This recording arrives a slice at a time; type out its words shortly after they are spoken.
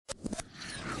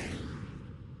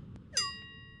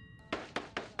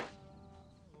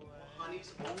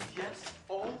yes.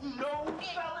 Oh, no,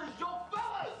 fellas. Yo,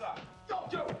 fellas.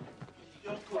 Yo,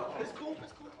 it's cool. It's cool.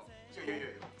 It's cool. Yo.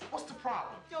 What's the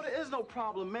problem? Yo, there is no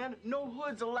problem, man. No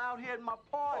hoods allowed here at my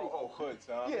party. Oh, hoods,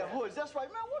 huh? Yeah, hoods. That's right,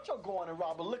 man. What y'all going and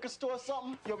rob a liquor store or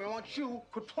something? Yo, man, why don't you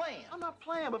quit playing? I'm not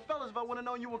playing, but fellas, if I would have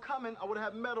known you were coming, I would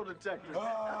have had metal detectors.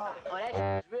 Oh,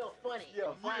 that's real funny. Yeah,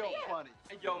 real funny.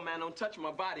 Hey, yo, man, don't touch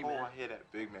my body, man. Oh, I hear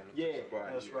that, big man. Yeah,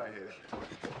 that's right. I hear that.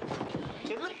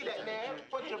 Hey, look at that, man.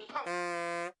 Bunch of punk.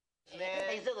 Man.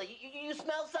 Hey, Zilla, you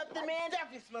smell something, man?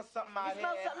 Definitely smell something out You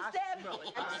smell here. something, Steph?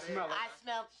 I smell it. I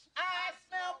smell.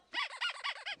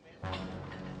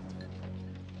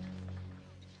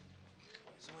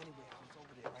 So anyway, I was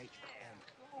over there, right?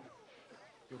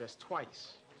 Yo, that's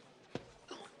twice.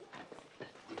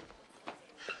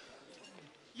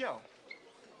 Yo,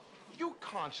 you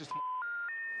conscious,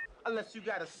 unless you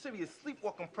got a serious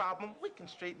sleepwalking problem, we can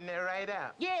straighten that right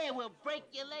out. Yeah, we'll break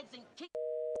your legs and kick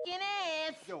your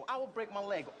ass. Yo, I will break my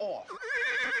leg off.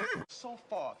 So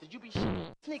far, did you be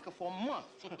sneaker for a month?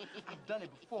 I've done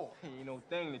it before. Ain't no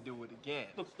thing to do it again.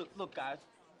 Look, guys.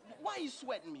 Why are you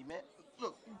sweating me, man?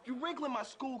 Look, you wrinkling my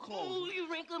school clothes. Ooh, you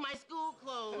wrinkling my school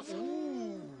clothes.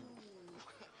 Ooh.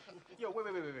 Yo, wait.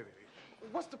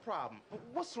 What's the problem?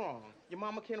 What's wrong? Your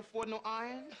mama can't afford no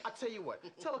iron? I tell you what,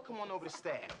 tell her come on over to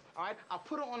Stab, all right? I'll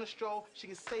put her on a stroll, she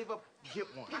can save up, get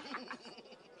one.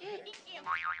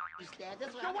 You stab,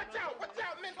 that's what Yo, I'm watch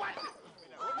out, man, watch it!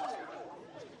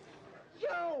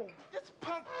 Yo, this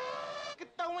punk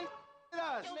throwing at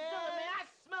us, Yo, man. Zilla, man, I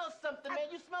smell something, man.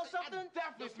 You smell something? I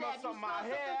definitely You smell Stab, something you out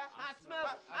smell here. something?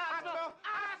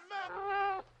 I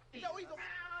smell. Yo, he's a...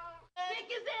 Stick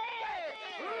his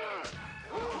ass!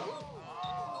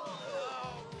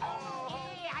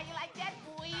 Yeah, how you like that,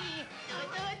 boy? Do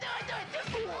it.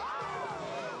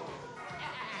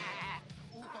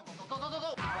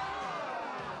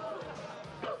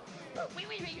 Go.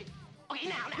 Wait. Okay,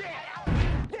 now.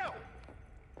 Yo!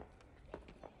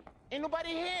 Ain't nobody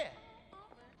here.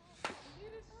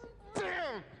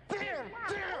 Damn!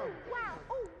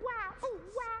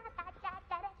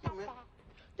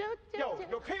 Yo,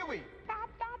 Pee-wee!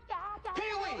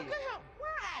 Pee-wee! Look at him.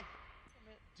 What?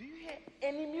 Do you hear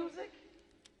any music?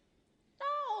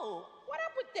 No. What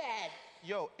up with that?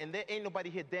 Yo, and there ain't nobody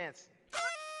here dancing. Now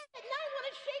I want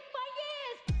to shake my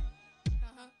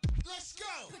ass. Let's go!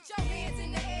 Put your hands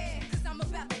in the air, cause I'm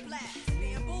about to blast.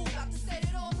 Me and Boo about to set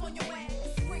it off on your ass.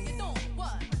 Bring it on,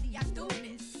 what? See, I do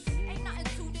this. Ain't nothing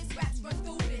to this, raps run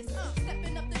through this.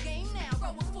 Stepping up the game now,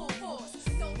 roll with full force.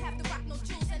 Don't have to rock no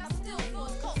jewels, and I still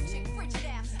force. Cold chick, frigid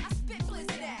out. I spit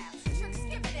blizzard out. Trick,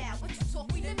 skip it out. What you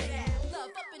talk, we live it out. Love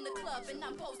up in the club, and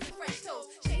I'm posting French toast.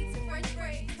 Shades and French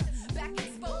braids, back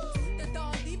exposed. The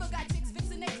Don Diva got chicks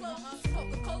fixing their clothes.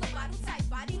 Coca-Cola bottle tight,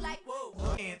 body like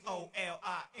whoa.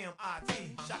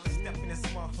 N-O-L-I-M-I-T. Shaka step in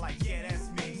this month like, yeah, that's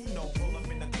me. You know, roll up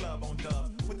in the club on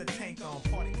dubs with the tank on,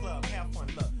 party club, have fun,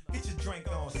 look. Get your drink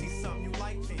on, see something you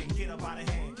like, then get up out of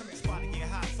hand. Spot to get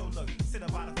hot, so look, sit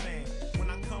up out of fan. When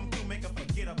I come through, make her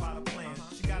forget about a plan.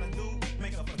 She gotta do,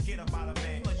 make her forget about a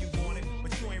man. You want it,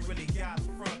 but you ain't really got it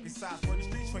front. Besides, word the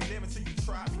streets, you ain't living till you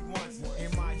try me once.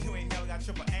 In my, you ain't never got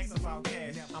triple X about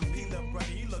cash. I'm P, little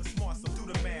brother, you look smart, so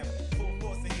do the math. Full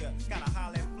force in here, gotta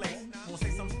holler at flex. Won't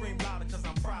say something scream louder, cause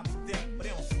I'm probably deaf. But they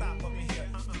don't stop up in here.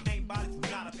 Ain't bodies, you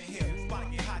not up in here. Spot to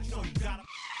get hot, you know you gotta.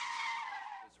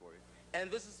 And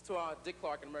this is to our Dick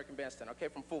Clark and American Bandstand, okay,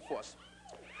 from Full Force.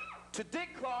 To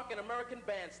Dick Clark and American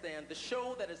Bandstand, the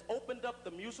show that has opened up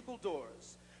the musical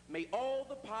doors. May all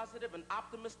the positive and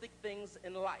optimistic things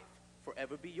in life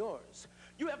forever be yours.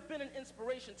 You have been an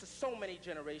inspiration to so many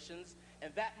generations,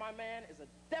 and that, my man, is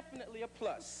definitely a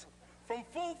plus. From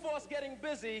Full Force Getting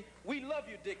Busy, we love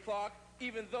you, Dick Clark,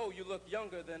 even though you look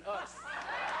younger than us.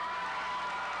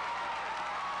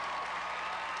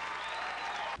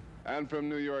 And from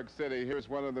New York City, here's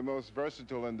one of the most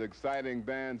versatile and exciting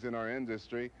bands in our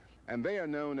industry, and they are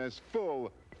known as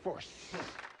Full Force.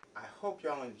 I hope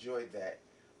y'all enjoyed that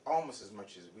almost as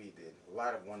much as we did. A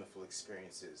lot of wonderful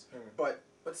experiences. But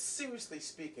seriously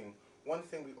speaking, one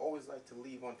thing we always like to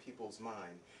leave on people's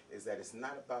mind is that it's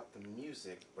not about the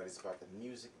music, but it's about the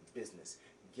music business.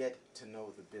 Get to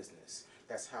know the business.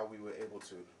 That's how we were able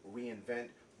to reinvent,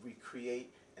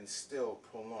 recreate, and still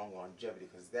prolong longevity,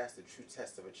 because that's the true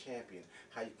test of a champion,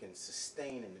 how you can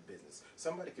sustain in the business.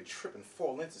 Somebody could trip and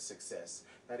fall into success.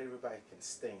 Not everybody can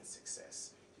stay in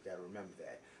success. You got to remember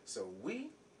that. So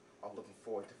we are looking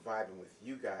forward to vibing with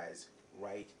you guys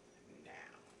right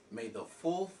now. May the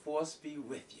full force be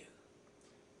with you.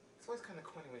 It's always kind of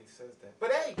corny when he says that.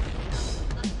 But hey!